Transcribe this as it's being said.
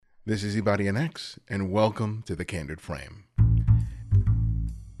This is Ibadian X, and welcome to The Candid Frame.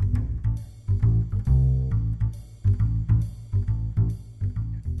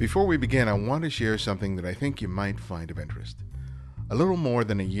 Before we begin, I want to share something that I think you might find of interest. A little more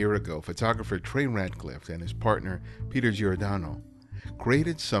than a year ago, photographer Trey Ratcliffe and his partner Peter Giordano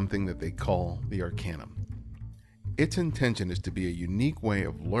created something that they call the Arcanum. Its intention is to be a unique way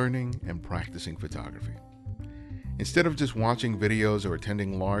of learning and practicing photography. Instead of just watching videos or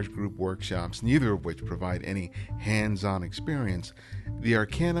attending large group workshops, neither of which provide any hands-on experience, the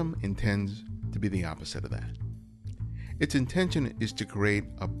Arcanum intends to be the opposite of that. Its intention is to create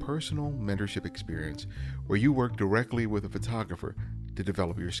a personal mentorship experience where you work directly with a photographer to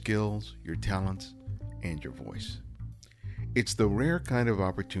develop your skills, your talents, and your voice. It's the rare kind of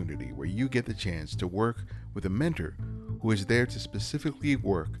opportunity where you get the chance to work with a mentor who is there to specifically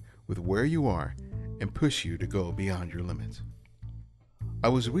work with where you are and push you to go beyond your limits. I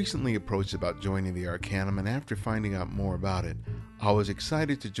was recently approached about joining the Arcanum, and after finding out more about it, I was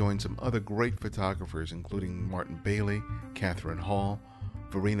excited to join some other great photographers, including Martin Bailey, Catherine Hall,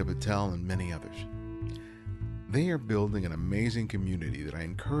 Verena Patel, and many others. They are building an amazing community that I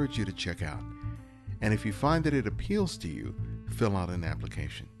encourage you to check out, and if you find that it appeals to you, fill out an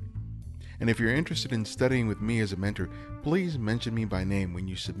application. And if you're interested in studying with me as a mentor, please mention me by name when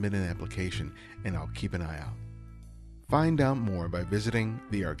you submit an application, and I'll keep an eye out. Find out more by visiting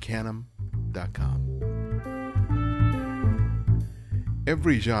thearcanum.com.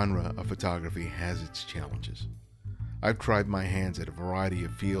 Every genre of photography has its challenges. I've tried my hands at a variety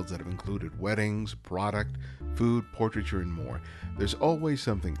of fields that have included weddings, product, food, portraiture, and more. There's always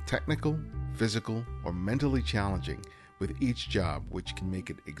something technical, physical, or mentally challenging with each job, which can make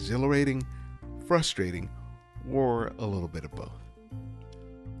it exhilarating, frustrating, or a little bit of both.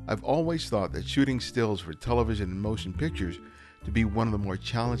 I've always thought that shooting stills for television and motion pictures to be one of the more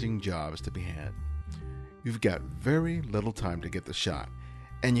challenging jobs to be had. You've got very little time to get the shot,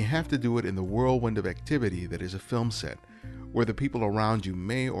 and you have to do it in the whirlwind of activity that is a film set, where the people around you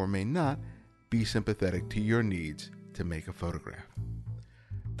may or may not be sympathetic to your needs to make a photograph.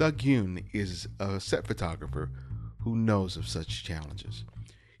 Doug Hyun is a set photographer who knows of such challenges.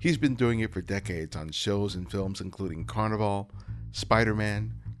 He's been doing it for decades on shows and films including Carnival,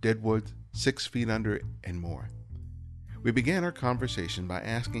 Spider-Man, Deadwood, 6 Feet Under, and more. We began our conversation by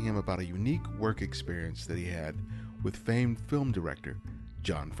asking him about a unique work experience that he had with famed film director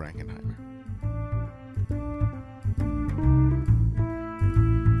John Frankenheimer.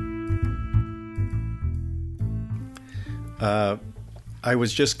 I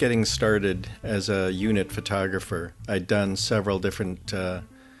was just getting started as a unit photographer. I'd done several different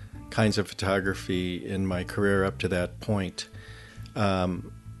kinds of photography in my career up to that point.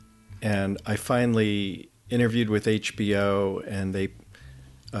 And I finally interviewed with HBO, and they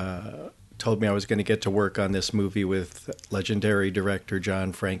told me I was going to get to work on this movie with legendary director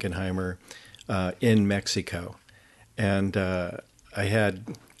John Frankenheimer in Mexico. And I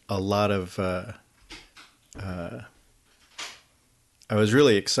had a lot of... I was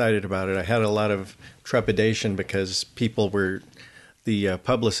really excited about it. I had a lot of trepidation because the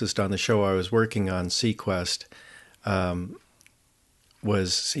publicist on the show I was working on, Sequest,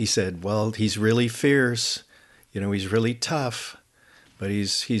 he said, well, he's really fierce, he's really tough, but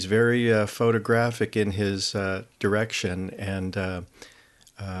he's very photographic in his direction, and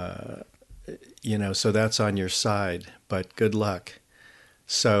so that's on your side, but good luck.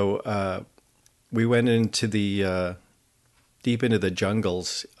 So we went into the deep into the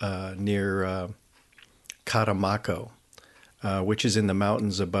jungles near Catamaco, which is in the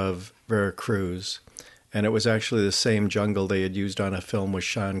mountains above Veracruz. And it was actually the same jungle they had used on a film with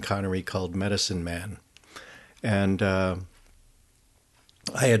Sean Connery called Medicine Man. And I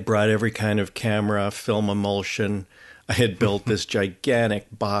had brought every kind of camera, film emulsion. I had built this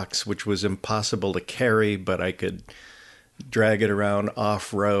gigantic box, which was impossible to carry, but I could drag it around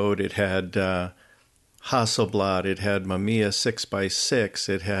off-road. It had Hasselblad, it had Mamiya 6x6,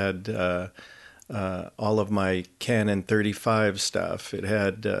 it had all of my Canon 35 stuff, it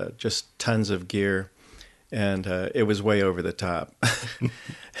had just tons of gear, and it was way over the top.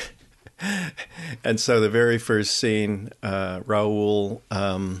 And so the very first scene, Raul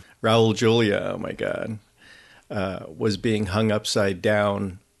Julia, oh my God, was being hung upside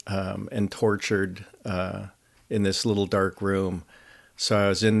down and tortured in this little dark room. So I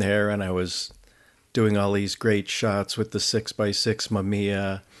was in there and I was doing all these great shots with the 6x6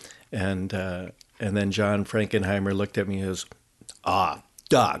 Mamiya, and then John Frankenheimer looked at me and goes,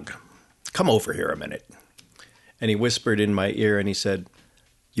 Doug, come over here a minute. And he whispered in my ear and he said,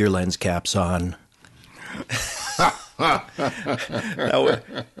 your lens cap's on.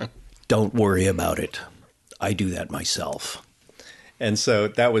 Don't worry about it. I do that myself. And so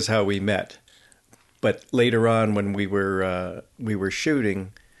that was how we met. But later on, when we were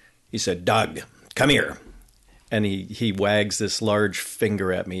shooting, he said, "Doug, come here." And he wags this large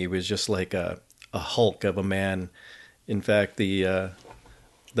finger at me. He was just like a hulk of a man. In fact, the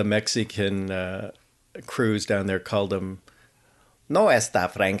Mexican crews down there called him, "No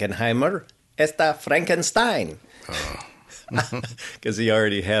está Frankenheimer, está Frankenstein." Because he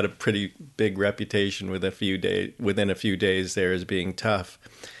already had a pretty big reputation within a few days there as being tough.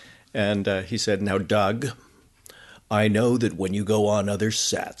 And he said, "Now, Doug, I know that when you go on other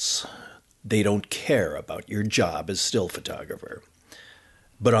sets, they don't care about your job as still photographer.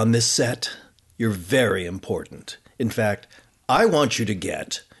 But on this set, you're very important. In fact, I want you to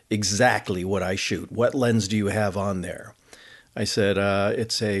get exactly what I shoot. What lens do you have on there?" I said,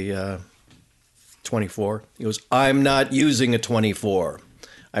 "It's a 24. He goes, "I'm not using a 24.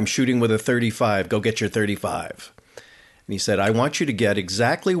 I'm shooting with a 35. Go get your 35. And he said, "I want you to get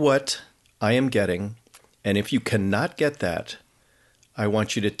exactly what I am getting. And if you cannot get that, I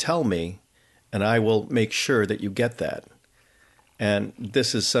want you to tell me, and I will make sure that you get that." And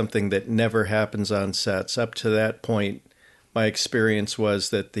this is something that never happens on sets. Up to that point, my experience was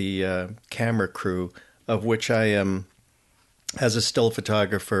that the camera crew, of which I am, as a still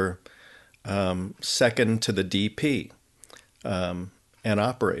photographer, second to the DP and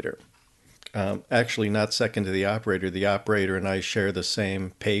operator. Actually, not second to the operator. The operator and I share the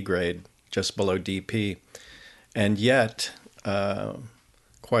same pay grade, just below DP. And yet,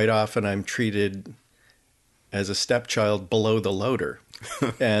 quite often I'm treated as a stepchild below the loader.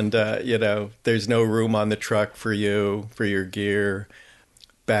 And, there's no room on the truck for you, for your gear.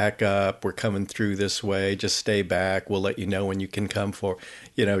 Back up, we're coming through this way, just stay back, we'll let you know when you can come for,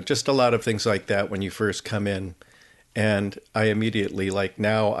 just a lot of things like that when you first come in. And I immediately, like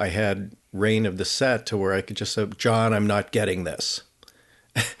now I had reign of the set to where I could just say, "John, I'm not getting this."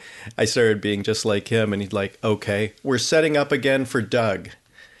 I started being just like him, and he'd like, "Okay, we're setting up again for Doug."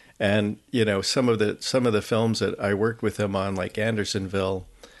 And, some of the films that I worked with him on, like Andersonville,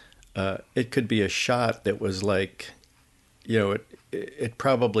 it could be a shot that was like, it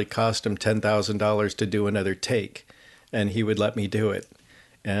probably cost him $10,000 to do another take, and he would let me do it.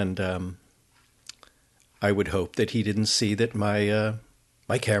 And I would hope that he didn't see that my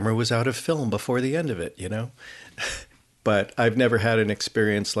camera was out of film before the end of it, But I've never had an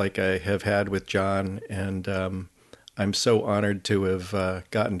experience like I have had with John, and I'm so honored to have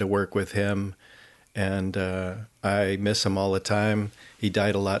gotten to work with him, and I miss him all the time. He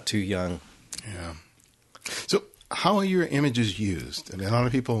died a lot too young. Yeah. So how are your images used? And a lot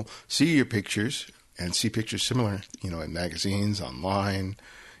of people see your pictures and see pictures similar, in magazines, online,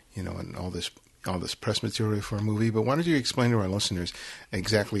 and all this press material for a movie. But why don't you explain to our listeners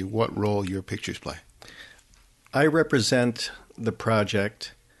exactly what role your pictures play? I represent the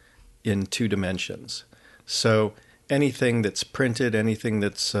project in 2 dimensions. So anything that's printed, anything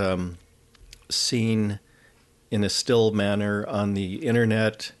that's seen in a still manner on the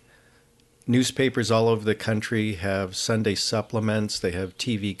internet. Newspapers all over the country have Sunday supplements, they have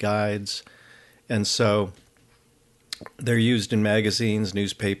TV guides, and so they're used in magazines,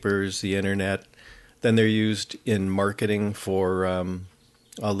 newspapers, the internet. Then they're used in marketing for,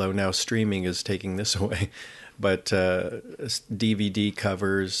 although now streaming is taking this away, but DVD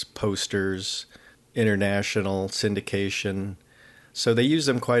covers, posters, international syndication. So they use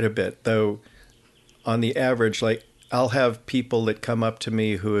them quite a bit, though on the average, like I'll have people that come up to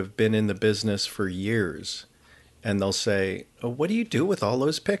me who have been in the business for years, and they'll say, "Oh, what do you do with all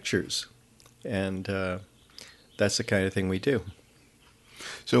those pictures?" And that's the kind of thing we do.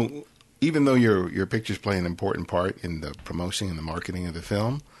 So even though your pictures play an important part in the promotion and the marketing of the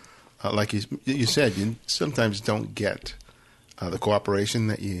film, like you said, you sometimes don't get the cooperation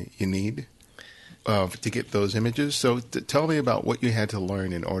that you need to get those images. So tell me about what you had to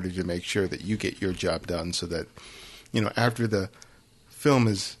learn in order to make sure that you get your job done so that, after the film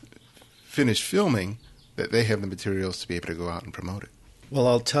is finished filming, that they have the materials to be able to go out and promote it. Well,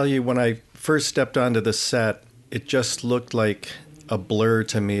 I'll tell you, when I first stepped onto the set, it just looked like a blur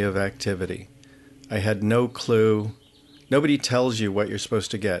to me of activity. I had no clue. Nobody tells you what you're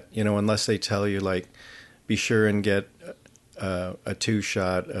supposed to get, unless they tell you, like, be sure and get a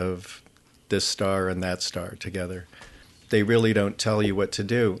 2-shot of this star and that star together. They really don't tell you what to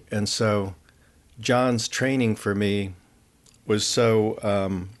do. And so John's training for me was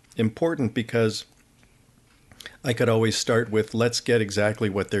so important because I could always start with, let's get exactly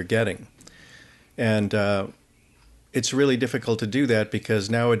what they're getting. And it's really difficult to do that because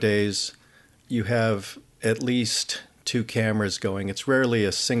nowadays you have at least two cameras going. It's rarely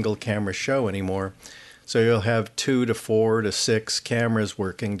a single camera show anymore. So you'll have 2 to 4 to 6 cameras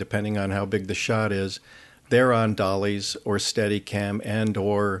working, depending on how big the shot is. They're on dollies or Steadicam and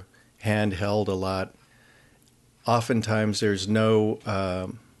or handheld a lot. Oftentimes there's no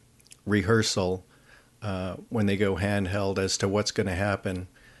rehearsal when they go handheld as to what's going to happen.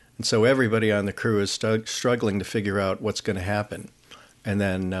 And so everybody on the crew is struggling to figure out what's going to happen. And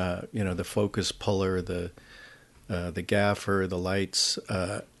then, the focus puller, the gaffer, the lights,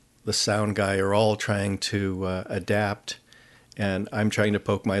 the sound guy are all trying to adapt. And I'm trying to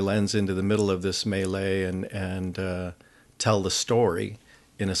poke my lens into the middle of this melee and tell the story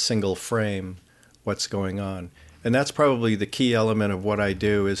in a single frame what's going on. And that's probably the key element of what I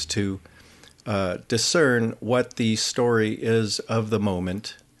do, is to discern what the story is of the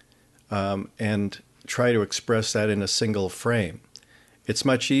moment and try to express that in a single frame. It's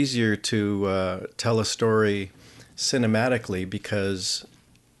much easier to tell a story cinematically because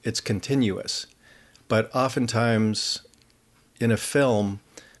it's continuous. But oftentimes in a film,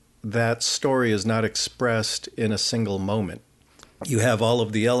 that story is not expressed in a single moment. You have all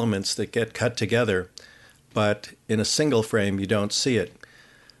of the elements that get cut together, but in a single frame, you don't see it.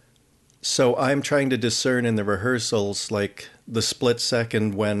 So I'm trying to discern in the rehearsals, like the split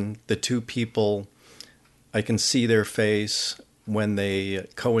second when the two people, I can see their face, when they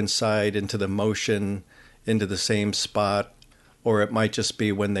coincide into the motion, into the same spot, or it might just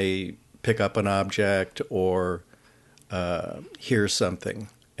be when they pick up an object or hear something.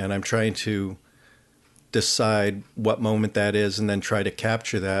 And I'm trying to decide what moment that is and then try to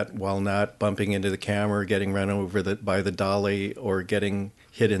capture that while not bumping into the camera, getting run over by the dolly, or getting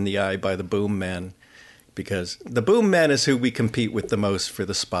hit in the eye by the boom man. Because the boom man is who we compete with the most for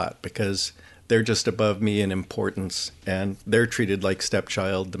the spot, because they're just above me in importance, and they're treated like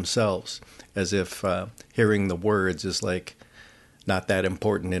stepchild themselves, as if hearing the words is like not that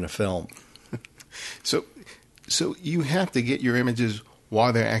important in a film. So you have to get your images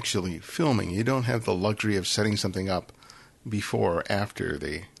while they're actually filming. You don't have the luxury of setting something up before or after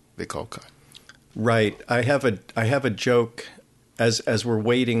they call cut. Right. I have a joke as we're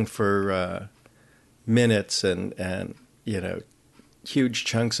waiting for minutes and huge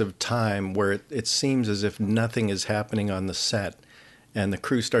chunks of time where it seems as if nothing is happening on the set, and the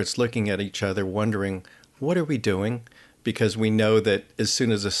crew starts looking at each other wondering, what are we doing? Because we know that as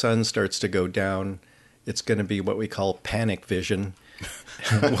soon as the sun starts to go down, it's going to be what we call panic vision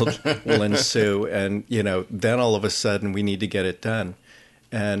will ensue. And, then all of a sudden we need to get it done.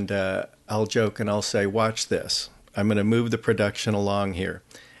 And I'll joke and I'll say, watch this. I'm going to move the production along here.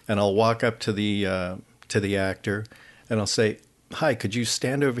 And I'll walk up to the actor and I'll say, hi, could you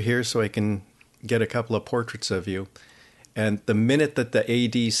stand over here so I can get a couple of portraits of you? And the minute that the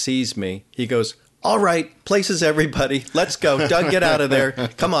AD sees me, he goes, all right, places everybody. Let's go. Doug, get out of there.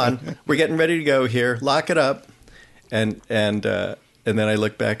 Come on. We're getting ready to go here. Lock it up. And then I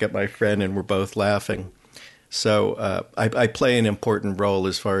look back at my friend and we're both laughing. So I play an important role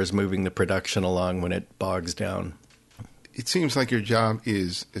as far as moving the production along when it bogs down. It seems like your job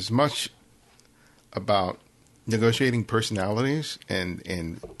is as much about negotiating personalities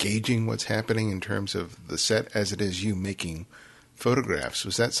and gauging what's happening in terms of the set as it is you making photographs.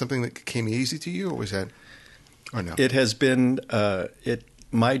 Was that something that came easy to you, or was that, or no? It has been,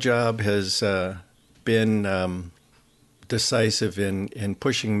 my job has been decisive in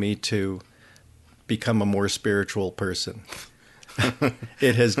pushing me to become a more spiritual person.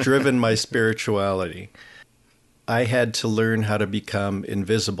 It has driven my spirituality. I had to learn how to become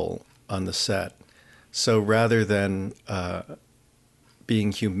invisible on the set. So rather than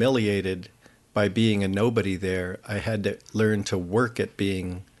being humiliated by being a nobody there, I had to learn to work at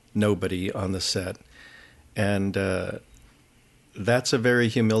being nobody on the set. And that's a very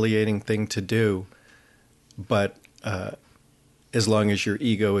humiliating thing to do, but as long as your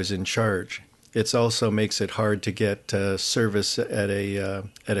ego is in charge. It also makes it hard to get service at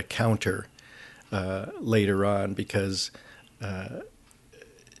a counter later on, because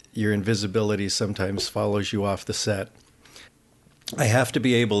your invisibility sometimes follows you off the set. I have to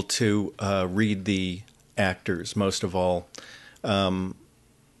be able to read the actors, most of all.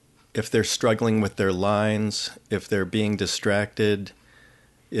 If they're struggling with their lines, if they're being distracted,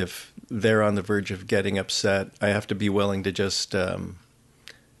 if they're on the verge of getting upset, I have to be willing to just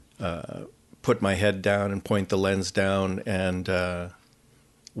put my head down and point the lens down and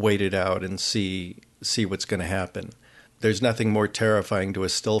wait it out and see what's going to happen. There's nothing more terrifying to a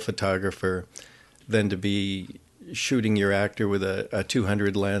still photographer than to be shooting your actor with a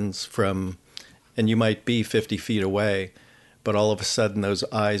 200 lens and you might be 50 feet away, but all of a sudden those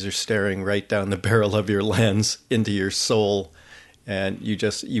eyes are staring right down the barrel of your lens into your soul, and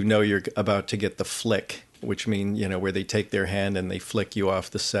you know you're about to get the flick, which means, where they take their hand and they flick you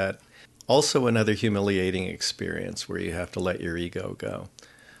off the set. Also another humiliating experience where you have to let your ego go.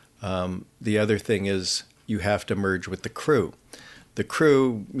 The other thing is you have to merge with the crew. The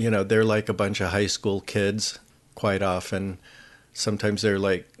crew, they're like a bunch of high school kids quite often. Sometimes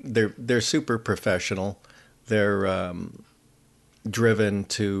they're super professional. They're driven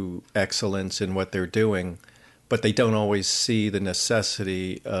to excellence in what they're doing, but they don't always see the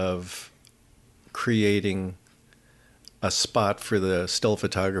necessity of creating a spot for the still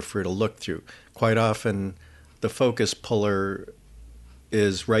photographer to look through. Quite often, the focus puller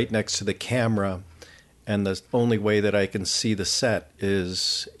is right next to the camera, and the only way that I can see the set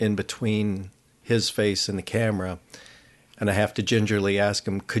is in between his face and the camera. And I have to gingerly ask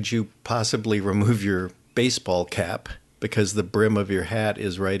him, could you possibly remove your baseball cap because the brim of your hat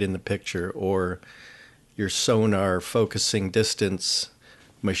is right in the picture, or your sonar focusing distance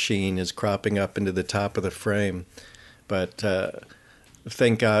machine is cropping up into the top of the frame. But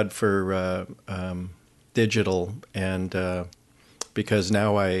thank God for digital, and because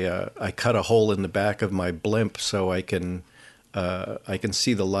now I cut a hole in the back of my blimp so I can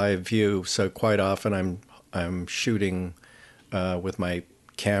see the live view. So quite often I'm shooting with my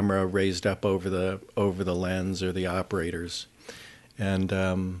camera raised up over the lens or the operators,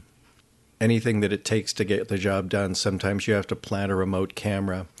 and anything that it takes to get the job done. Sometimes you have to plant a remote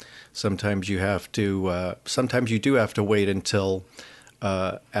camera. Sometimes you do have to wait until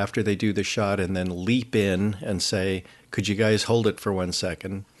after they do the shot and then leap in and say, could you guys hold it for 1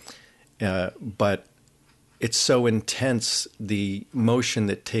 second? But it's so intense, the motion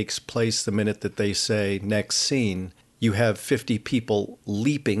that takes place the minute that they say next scene. You have 50 people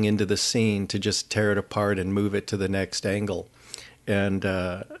leaping into the scene to just tear it apart and move it to the next angle. And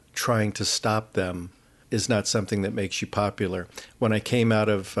trying to stop them is not something that makes you popular. When I came out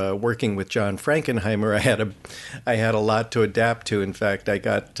of working with John Frankenheimer, I had a lot to adapt to. In fact, I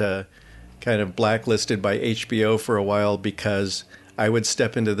got kind of blacklisted by HBO for a while because I would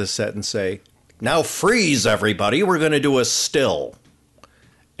step into the set and say, now freeze, everybody, we're going to do a still.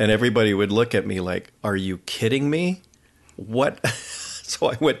 And everybody would look at me like, are you kidding me? What? So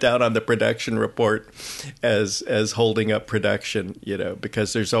I went down on the production report as holding up production,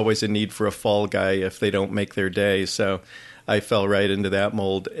 because there's always a need for a fall guy if they don't make their day. So I fell right into that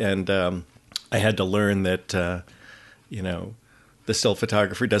mold, and I had to learn that, the still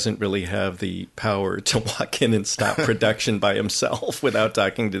photographer doesn't really have the power to walk in and stop production by himself without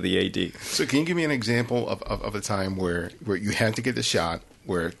talking to the AD. So can you give me an example of a time where you had to get the shot,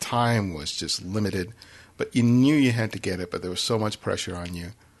 where time was just limited, but you knew you had to get it, but there was so much pressure on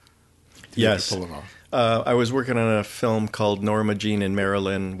you yes. to pull it off? I was working on a film called Norma Jean in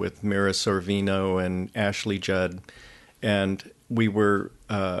Maryland with Mira Sorvino and Ashley Judd, and we were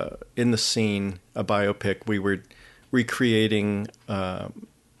in the scene, a biopic. We were recreating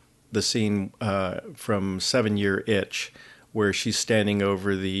the scene from 7 Year Itch, where she's standing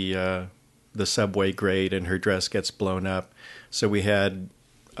over the subway grate and her dress gets blown up. So we had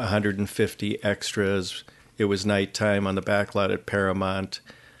 150 extras. It was nighttime on the backlot at Paramount.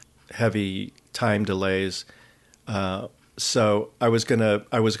 Heavy time delays. So I was gonna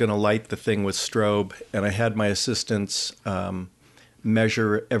light the thing with strobe, and I had my assistants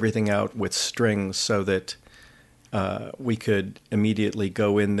measure everything out with strings so that we could immediately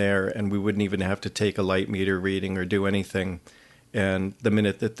go in there and we wouldn't even have to take a light meter reading or do anything. And the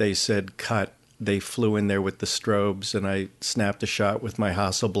minute that they said cut, they flew in there with the strobes, and I snapped a shot with my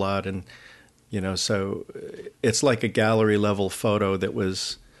Hasselblad, and so it's like a gallery level photo that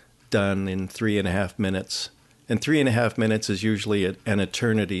was done in 3.5 minutes. And 3.5 minutes is usually an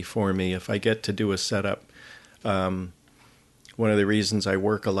eternity for me if I get to do a setup. One of the reasons I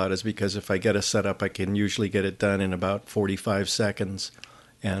work a lot is because if I get a setup, I can usually get it done in about 45 seconds.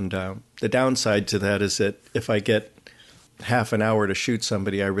 And the downside to that is that if I get half an hour to shoot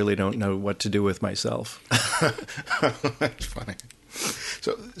somebody, I really don't know what to do with myself. That's funny.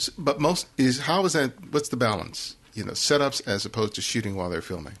 So, but what's the balance? Setups as opposed to shooting while they're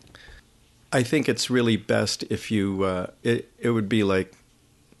filming. I think it's really best if you, it would be like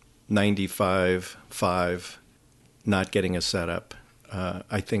 95-5, not getting a setup.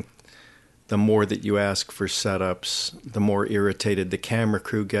 I think the more that you ask for setups, the more irritated the camera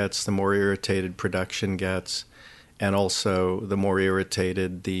crew gets, the more irritated production gets, and also the more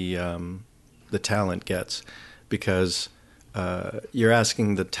irritated the talent gets, because you're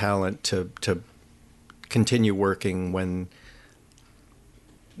asking the talent to continue working when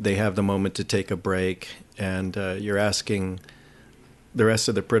they have the moment to take a break, and you're asking the rest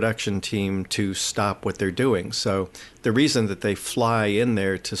of the production team to stop what they're doing. So the reason that they fly in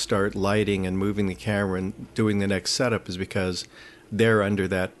there to start lighting and moving the camera and doing the next setup is because they're under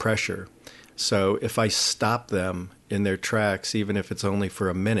that pressure. So if I stop them in their tracks, even if it's only for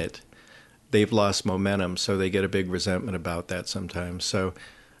a minute, they've lost momentum, so they get a big resentment about that sometimes. So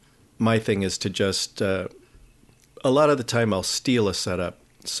my thing is to just, a lot of the time I'll steal a setup.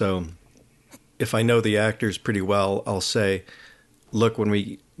 So if I know the actors pretty well, I'll say, look,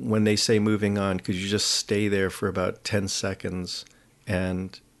 when they say moving on, could you just stay there for about 10 seconds?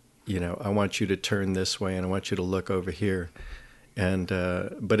 And, I want you to turn this way and I want you to look over here. And,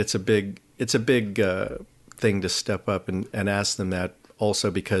 but it's a big thing to step up and ask them that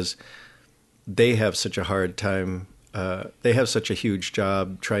also because they have such a hard time. They have such a huge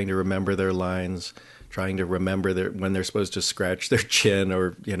job trying to remember their lines, trying to remember when they're supposed to scratch their chin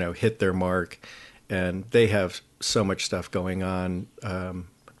or, hit their mark. And they have so much stuff going on.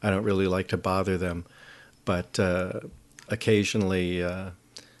 I don't really like to bother them, but occasionally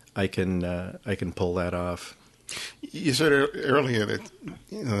I can pull that off. You said earlier that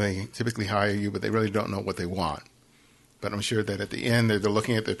they typically hire you, but they really don't know what they want. But I'm sure that at the end they're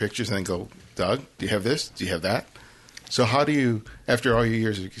looking at their pictures and they go, Doug, do you have this? Do you have that? So how do you, after all your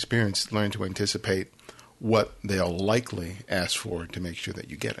years of experience, learn to anticipate what they'll likely ask for to make sure that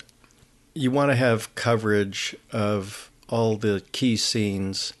you get it? You want to have coverage of all the key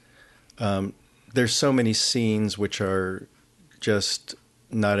scenes. There's so many scenes which are just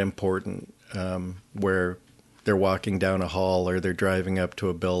not important, where they're walking down a hall or they're driving up to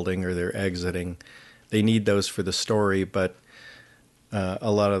a building or they're exiting. They need those for the story, but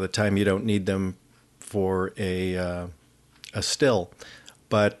a lot of the time you don't need them for a still.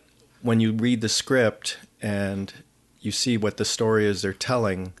 But when you read the script and you see what the story is they're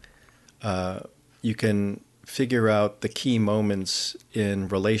telling, you can figure out the key moments in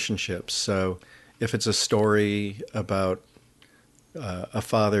relationships. So if it's a story about a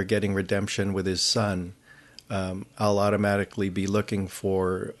father getting redemption with his son, I'll automatically be looking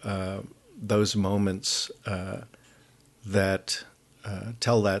for those moments that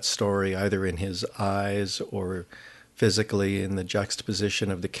tell that story either in his eyes or physically in the juxtaposition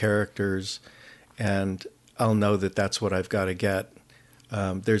of the characters, and I'll know that that's what I've got to get.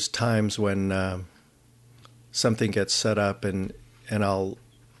 There's times when something gets set up, and I'll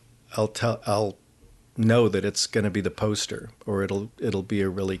know that it's going to be the poster, or it'll be a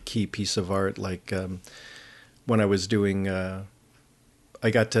really key piece of art. Like when I was doing, I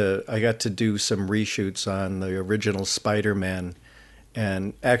got to do some reshoots on the original Spider-Man,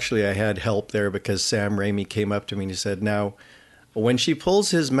 and actually I had help there because Sam Raimi came up to me and he said, "Now, when she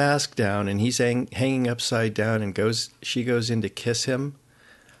pulls his mask down and he's hanging upside down and she goes in to kiss him,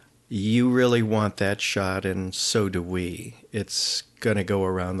 you really want that shot, and so do we. It's going to go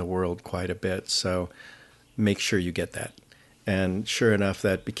around the world quite a bit, so make sure you get that." And sure enough,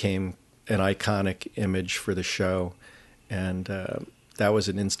 that became an iconic image for the show, and that was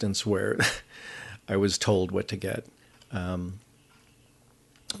an instance where I was told what to get.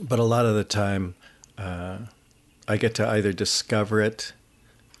 But a lot of the time, I get to either discover it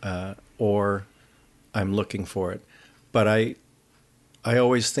or I'm looking for it. But I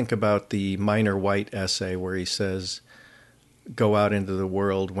always think about the Minor White essay where he says, go out into the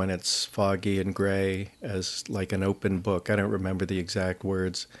world when it's foggy and gray as like an open book. I don't remember the exact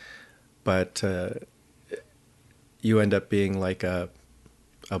words, but you end up being like a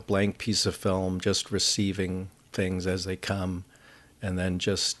blank piece of film, just receiving things as they come, and then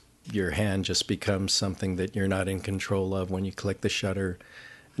just your hand just becomes something that you're not in control of when you click the shutter,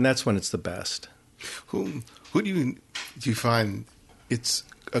 and that's when it's the best. Who do you find it's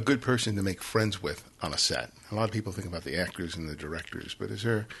a good person to make friends with on a set? A lot of people think about the actors and the directors, but is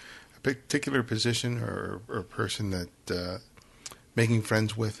there a particular position or person that making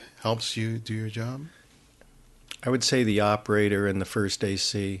friends with helps you do your job? I would say the operator and the first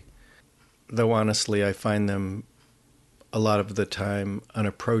AC, though honestly I find them a lot of the time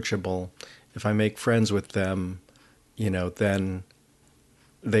unapproachable. If I make friends with them, then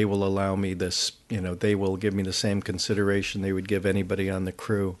they will allow me this, they will give me the same consideration they would give anybody on the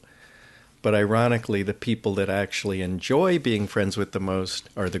crew. But ironically, the people that actually enjoy being friends with the most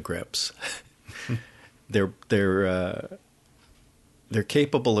are the grips. They're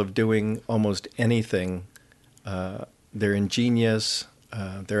capable of doing almost anything. They're ingenious.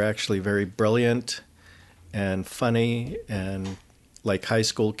 They're actually very brilliant and funny and like high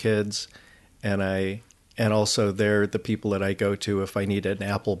school kids. And also they're the people that I go to if I need an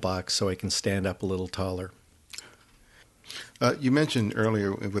apple box so I can stand up a little taller. You mentioned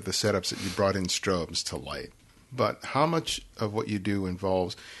earlier with the setups that you brought in strobes to light. but how much of what you do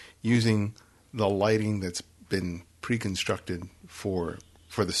involves using the lighting that's been pre-constructed for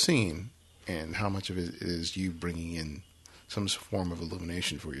the scene, and how much of it is you bringing in some form of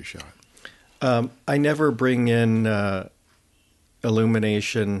illumination for your shot? I never bring in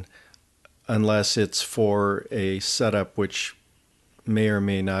illumination unless it's for a setup which may or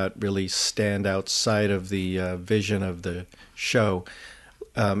may not really stand outside of the vision of the show.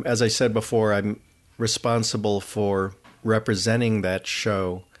 As I said before, I'm responsible for representing that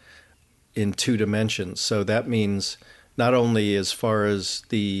show in two dimensions. So that means not only as far as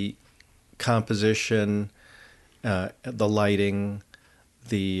the composition, the lighting,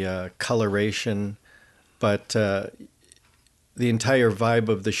 the coloration, but the entire vibe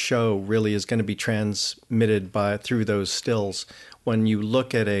of the show really is going to be transmitted through those stills. When you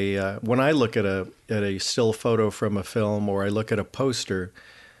look at when I look at a still photo from a film, or I look at a poster,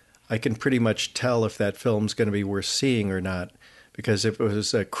 I can pretty much tell if that film's going to be worth seeing or not. Because if it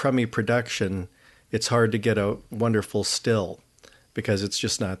was a crummy production, it's hard to get a wonderful still because it's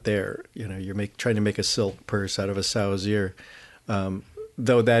just not there. You know, you're trying to make a silk purse out of a sow's ear.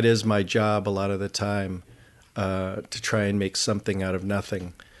 Though that is my job a lot of the time, to try and make something out of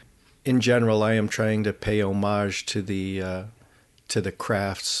nothing. In general, I am trying to pay homage to the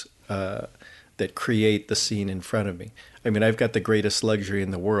crafts that create the scene in front of me. I mean, I've got the greatest luxury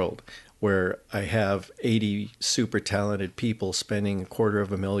in the world, where I have 80 super talented people spending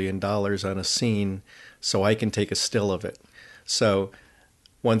 $250,000 on a scene so I can take a still of it. So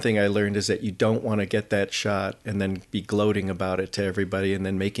one thing I learned is that you don't want to get that shot and then be gloating about it to everybody and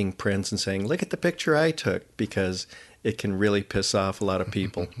then making prints and saying, look at the picture I took, because it can really piss off a lot of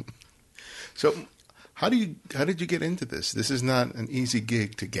people. So how did you get into this? This is not an easy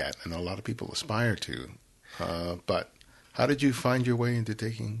gig to get, and a lot of people aspire to, but how did you find your way into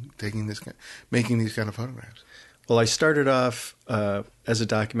making these kind of photographs? Well, I started off as a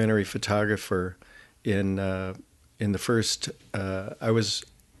documentary photographer in the first. I was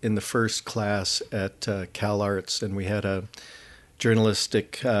in the first class at Cal Arts, and we had a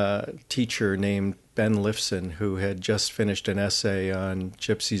journalistic teacher named Ben Lifson who had just finished an essay on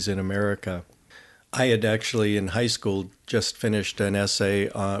gypsies in America. I had actually in high school just finished an essay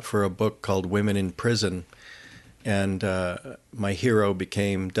for a book called Women in Prison. And my hero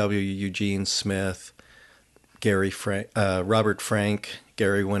became W. Eugene Smith, Robert Frank,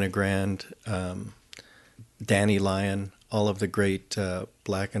 Gary Winogrand, Danny Lyon, all of the great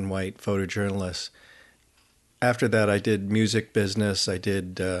black and white photojournalists. After that, I did music business, I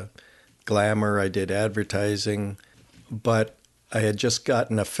did glamour, I did advertising, but I had just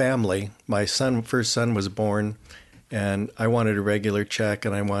gotten a family. My first son was born, and I wanted a regular check,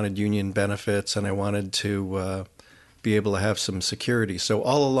 and I wanted union benefits, and I wanted to be able to have some security. So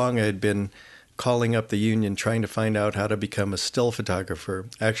all along I had been calling up the union, trying to find out how to become a still photographer,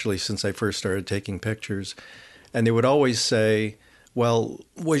 actually since I first started taking pictures. And they would always say, well,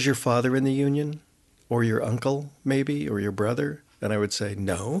 was your father in the union? Or your uncle, maybe? Or your brother? And I would say,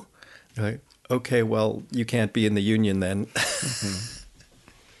 no. Like, okay, well, you can't be in the union then. Mm-hmm.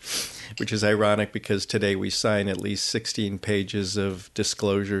 Which is ironic because today we sign at least 16 pages of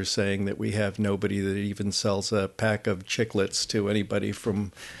disclosure saying that we have nobody that even sells a pack of chiclets to anybody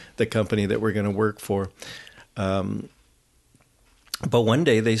from the company that we're going to work for. But one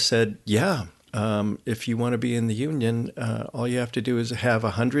day they said, yeah, if you want to be in the union, all you have to do is have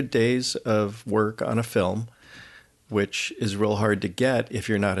 100 days of work on a film, which is real hard to get if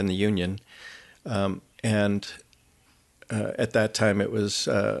you're not in the union. And at that time it was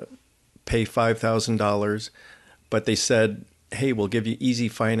pay $5,000, but they said, hey, we'll give you easy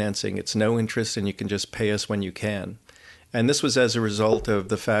financing. It's no interest, and you can just pay us when you can. And this was as a result of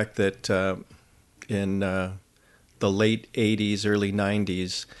the fact that in the late 80s, early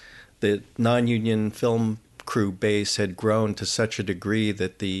 90s, the non-union film crew base had grown to such a degree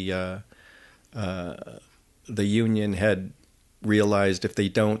that the union had realized if they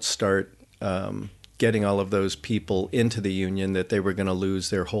don't start getting all of those people into the union, that they were going to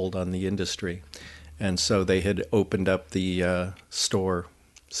lose their hold on the industry. And so they had opened up the store,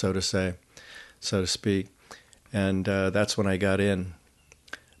 so to speak. And that's when I got in.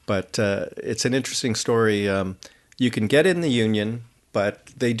 But it's an interesting story. You can get in the union, but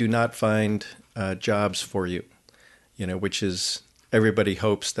they do not find jobs for you, which is, everybody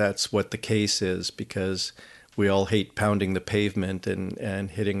hopes that's what the case is, because we all hate pounding the pavement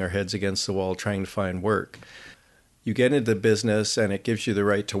and hitting our heads against the wall trying to find work. You get into the business and it gives you the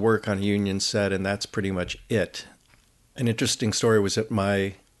right to work on a union set, and that's pretty much it. An interesting story was that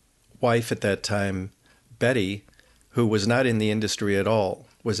my wife at that time, Betty, who was not in the industry at all,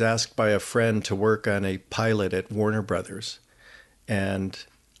 was asked by a friend to work on a pilot at Warner Brothers. And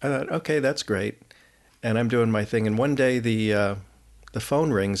I thought, okay, that's great. And I'm doing my thing. And one day the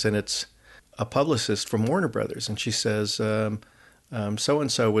phone rings, and it's a publicist from Warner Brothers. And she says,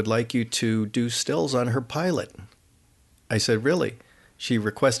 so-and-so would like you to do stills on her pilot. I said, really? She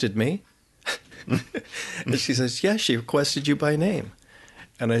requested me? And she says, yeah, she requested you by name.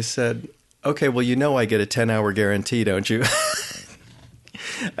 And I said, okay, well, you know I get a 10-hour guarantee, don't you?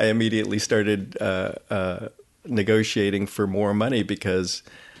 I immediately started negotiating for more money because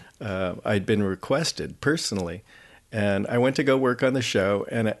I'd been requested personally. And I went to go work on the show,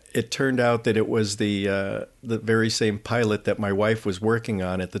 and it turned out that it was the very same pilot that my wife was working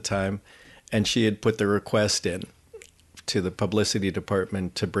on at the time, and she had put the request in to the publicity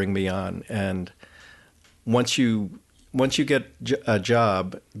department to bring me on. And once you get a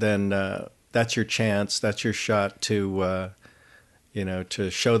job, then that's your chance, that's your shot to to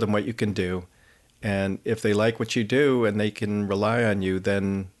show them what you can do. And if they like what you do and they can rely on you,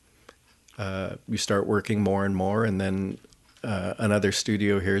 then you start working more and more, and then another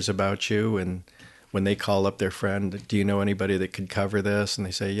studio hears about you, and when they call up their friend, do you know anybody that could cover this? And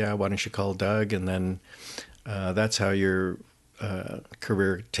they say, yeah, why don't you call Doug? And then that's how your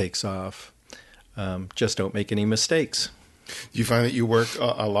career takes off. Just don't make any mistakes. Do you find that you work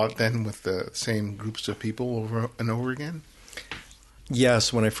a lot then with the same groups of people over and over again?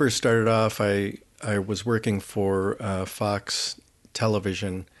 Yes, when I first started off, I was working for Fox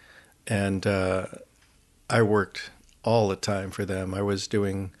Television, and I worked all the time for them. I was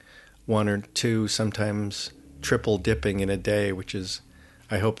doing 1 or 2, sometimes triple dipping in a day, which is,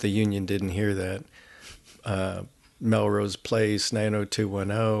 I hope the union didn't hear that. Melrose Place,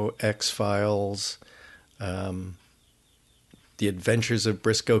 90210, X-Files, The Adventures of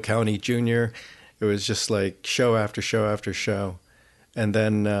Briscoe County Jr. It was just like show after show after show. And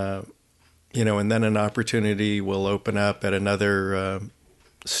then, and then an opportunity will open up at another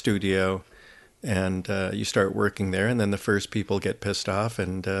studio, and you start working there, and then the first people get pissed off,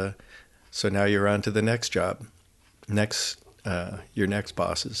 and so now you're on to the next job, your next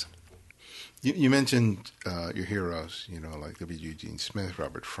bosses. You mentioned your heroes, like W. Eugene Smith,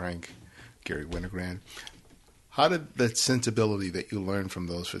 Robert Frank, Gary Winogrand. How did that sensibility that you learned from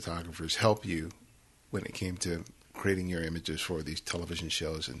those photographers help you when it came to creating your images for these television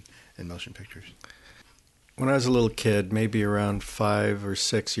shows and motion pictures? When I was a little kid, maybe around 5 or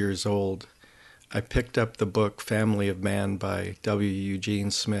 6 years old, I picked up the book Family of Man by W.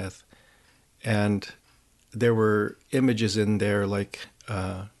 Eugene Smith, and there were images in there like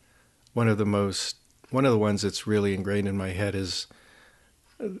one of the ones that's really ingrained in my head is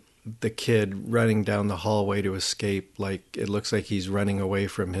the kid running down the hallway to escape. Like it looks like he's running away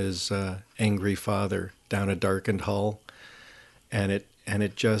from his angry father down a darkened hall, and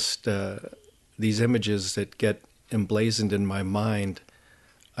it just these images that get emblazoned in my mind,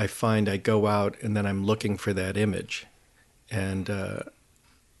 I find I go out and then I'm looking for that image. And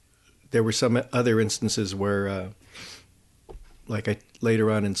there were some other instances where,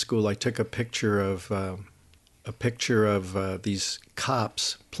 later on in school, I took a picture of these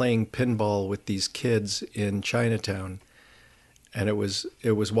cops playing pinball with these kids in Chinatown, and it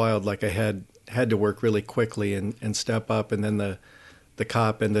was wild. Like I had to work really quickly and step up, and then the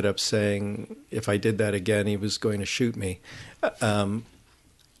cop ended up saying if I did that again, he was going to shoot me.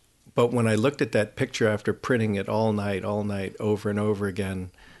 But when I looked at that picture after printing it all night, over and over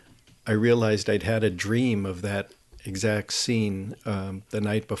again, I realized I'd had a dream of that exact scene the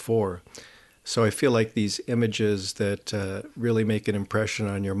night before. So I feel like these images that really make an impression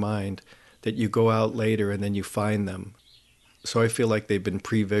on your mind, that you go out later and then you find them. So I feel like they've been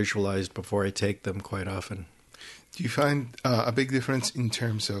pre-visualized before I take them quite often. Do you find a big difference in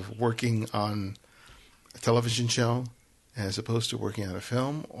terms of working on a television show as opposed to working on a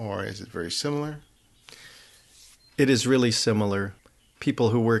film, or is it very similar? It is really similar. People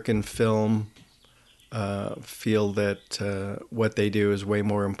who work in film feel that what they do is way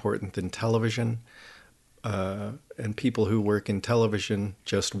more important than television, and people who work in television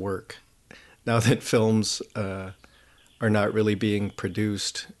just work. Now that films are not really being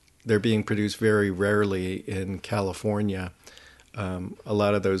produced, they're being produced very rarely in California. A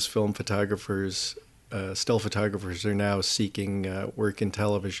lot of those film photographers, still photographers, are now seeking work in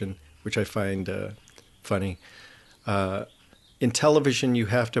television, which I find funny. In television, you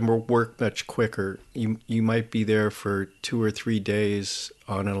have to work much quicker. You might be there for 2 or 3 days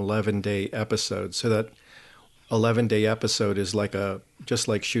on an 11-day episode. So that 11-day episode is just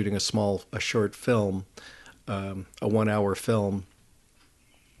like shooting a short film, a 1-hour film.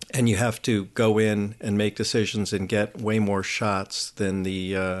 and you have to go in and make decisions and get way more shots than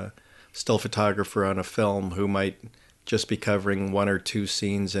the still photographer on a film who might just be covering one or two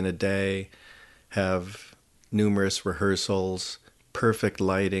scenes in a day, have numerous rehearsals, perfect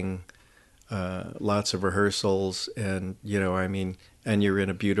lighting, lots of rehearsals, and and you're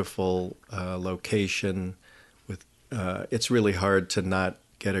in a beautiful location. With it's really hard to not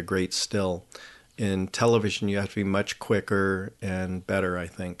get a great still. In television, you have to be much quicker and better, I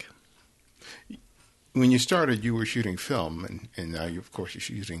think. When you started, you were shooting film, and now, of course,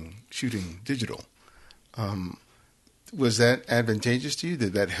 you're shooting digital. Was that advantageous to you?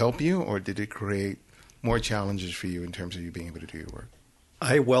 Did that help you, or did it create more challenges for you in terms of you being able to do your work?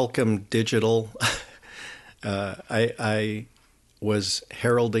 I welcome digital. I was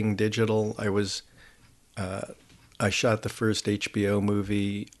heralding digital. I shot the first HBO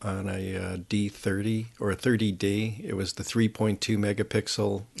movie on a D30 or a 30D. It was the 3.2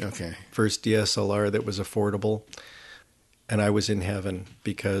 megapixel first DSLR that was affordable. And I was in heaven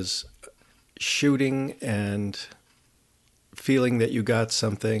because shooting and feeling that you got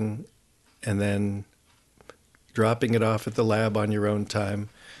something and then dropping it off at the lab on your own time,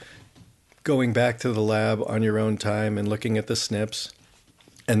 going back to the lab on your own time and looking at the snips,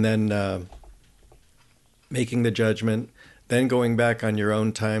 and then making the judgment, then going back on your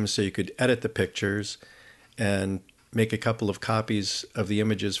own time so you could edit the pictures and make a couple of copies of the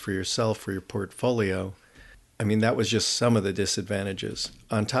images for yourself for your portfolio. I mean, that was just some of the disadvantages.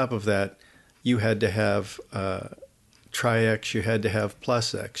 On top of that, you had to have Tri-X, you had to have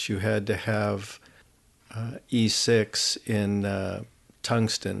Plus X, you had to have E6 in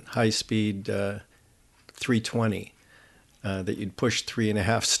tungsten, high-speed 320, that you'd push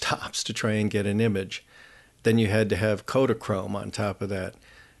 3.5 stops to try and get an image. Then you had to have Kodachrome on top of that.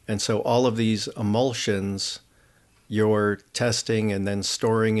 And so all of these emulsions you're testing and then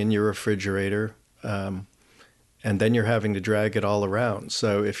storing in your refrigerator, and then you're having to drag it all around.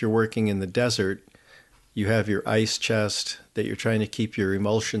 So if you're working in the desert, you have your ice chest that you're trying to keep your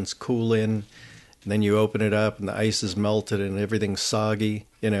emulsions cool in, and then you open it up and the ice is melted and everything's soggy.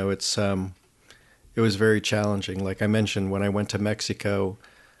 It was very challenging. Like I mentioned, when I went to Mexico,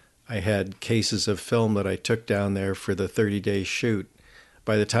 I had cases of film that I took down there for the 30-day shoot.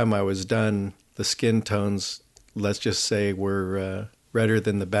 By the time I was done, the skin tones, let's just say, were redder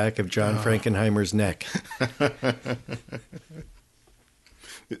than the back of John Frankenheimer's neck.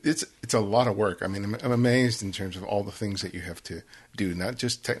 It's a lot of work. I mean, I'm amazed in terms of all the things that you have to do, not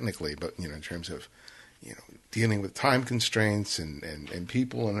just technically, but in terms of dealing with time constraints and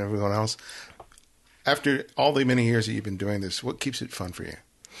people and everyone else. After all the many years that you've been doing this, what keeps it fun for you?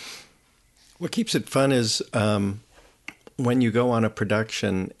 What keeps it fun is when you go on a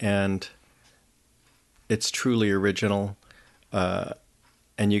production and it's truly original,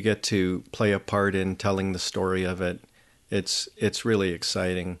 and you get to play a part in telling the story of it. It's really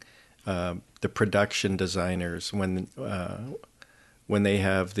exciting. The production designers, when they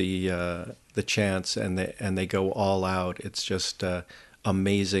have the chance and they go all out, it's just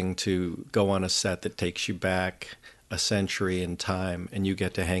amazing to go on a set that takes you back a century in time, and you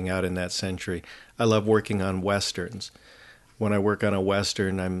get to hang out in that century. I love working on Westerns. When I work on a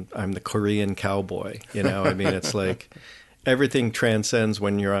Western, I'm the Korean cowboy. I mean, it's like everything transcends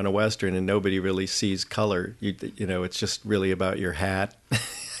when you're on a Western and nobody really sees color. It's just really about your hat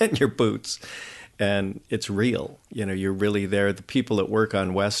and your boots. And it's real. You're really there. The people that work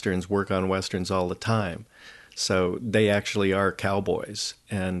on Westerns all the time. So they actually are cowboys,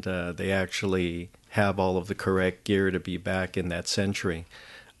 and they actually have all of the correct gear to be back in that century.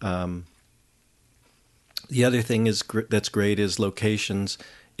 The other thing that's great is locations.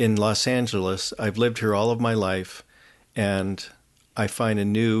 In Los Angeles, I've lived here all of my life, and I find a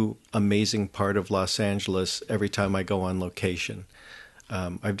new amazing part of Los Angeles every time I go on location.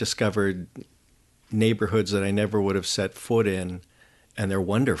 I've discovered neighborhoods that I never would have set foot in, and they're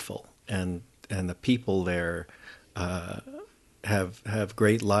wonderful. And the people there have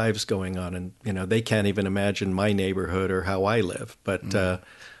great lives going on, and they can't even imagine my neighborhood or how I live. But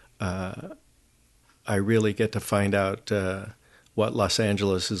I really get to find out what Los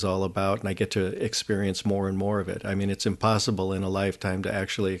Angeles is all about, and I get to experience more and more of it. I mean, it's impossible in a lifetime to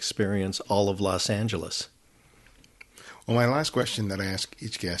actually experience all of Los Angeles. Well, my last question that I ask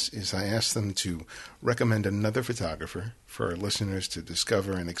each guest is I ask them to recommend another photographer for our listeners to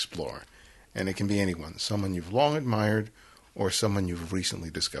discover and explore. And it can be anyone, someone you've long admired or someone you've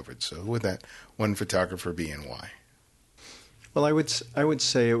recently discovered. So who would that one photographer be and why? Well, I would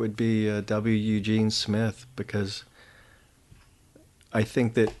say it would be W. Eugene Smith, because I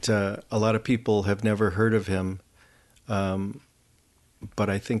think that a lot of people have never heard of him. but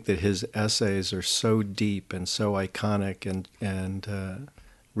I think that his essays are so deep and so iconic and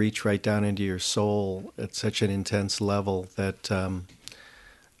reach right down into your soul at such an intense level that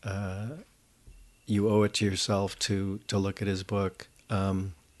you owe it to yourself to look at his book.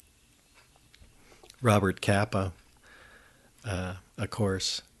 Robert Capa, of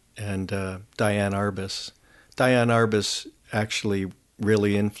course, and Diane Arbus. Diane Arbus actually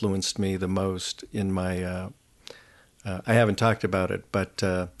really influenced me the most in my... I haven't talked about it, but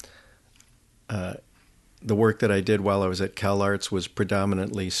the work that I did while I was at Cal Arts was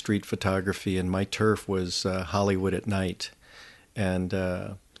predominantly street photography, and my turf was Hollywood at night. And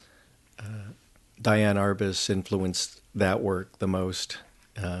Diane Arbus influenced that work the most.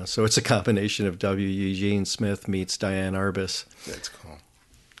 So it's a combination of W. Eugene Smith meets Diane Arbus. That's cool.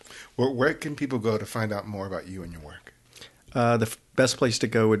 Where can people go to find out more about you and your work? The best place to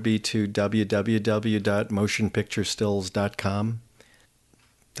go would be to www.motionpicturestills.com.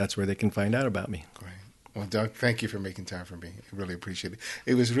 That's where they can find out about me. Great. Well, Doug, thank you for making time for me. I really appreciate it.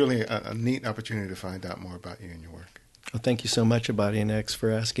 It was really a neat opportunity to find out more about you and your work. Well, thank you so much, Abadi and X, for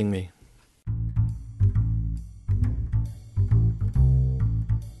asking me.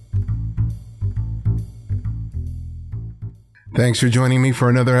 Thanks for joining me for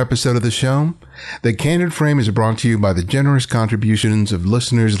another episode of the show. The Candid Frame is brought to you by the generous contributions of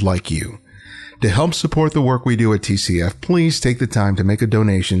listeners like you. To help support the work we do at TCF, please take the time to make a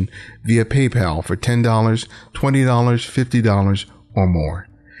donation via PayPal for $10, $20, $50, or more.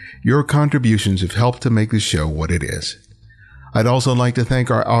 Your contributions have helped to make the show what it is. I'd also like to thank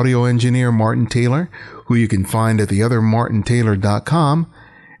our audio engineer, Martin Taylor, who you can find at theothermartintaylor.com,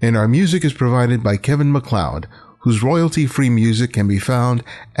 and our music is provided by Kevin MacLeod, whose royalty-free music can be found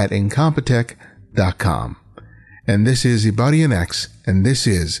at incompetech.com. And this is Ibadian X, and this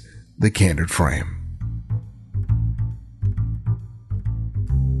is The Candid Frame.